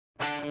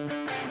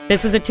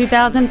This is a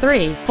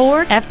 2003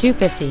 Ford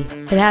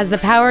F250. It has the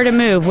power to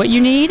move what you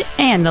need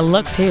and the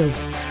look too.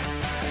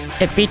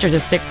 It features a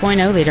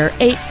 6.0-liter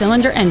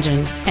 8-cylinder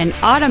engine, an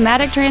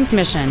automatic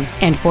transmission,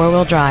 and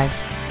 4-wheel drive.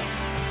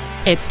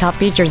 Its top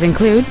features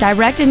include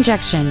direct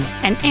injection,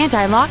 an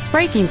anti-lock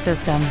braking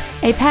system,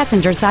 a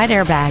passenger side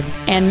airbag,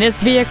 and this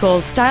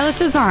vehicle's stylish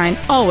design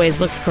always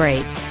looks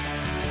great.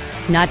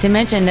 Not to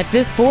mention that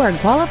this Ford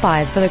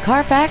qualifies for the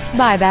Carfax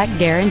buyback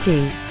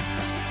guarantee.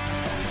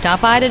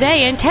 Stop by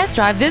today and test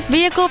drive this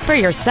vehicle for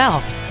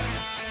yourself.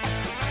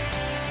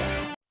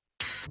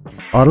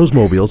 Autos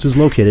Mobiles is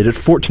located at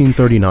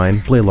 1439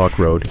 Blalock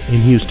Road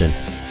in Houston.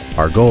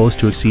 Our goal is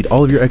to exceed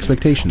all of your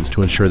expectations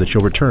to ensure that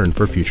you'll return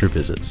for future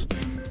visits.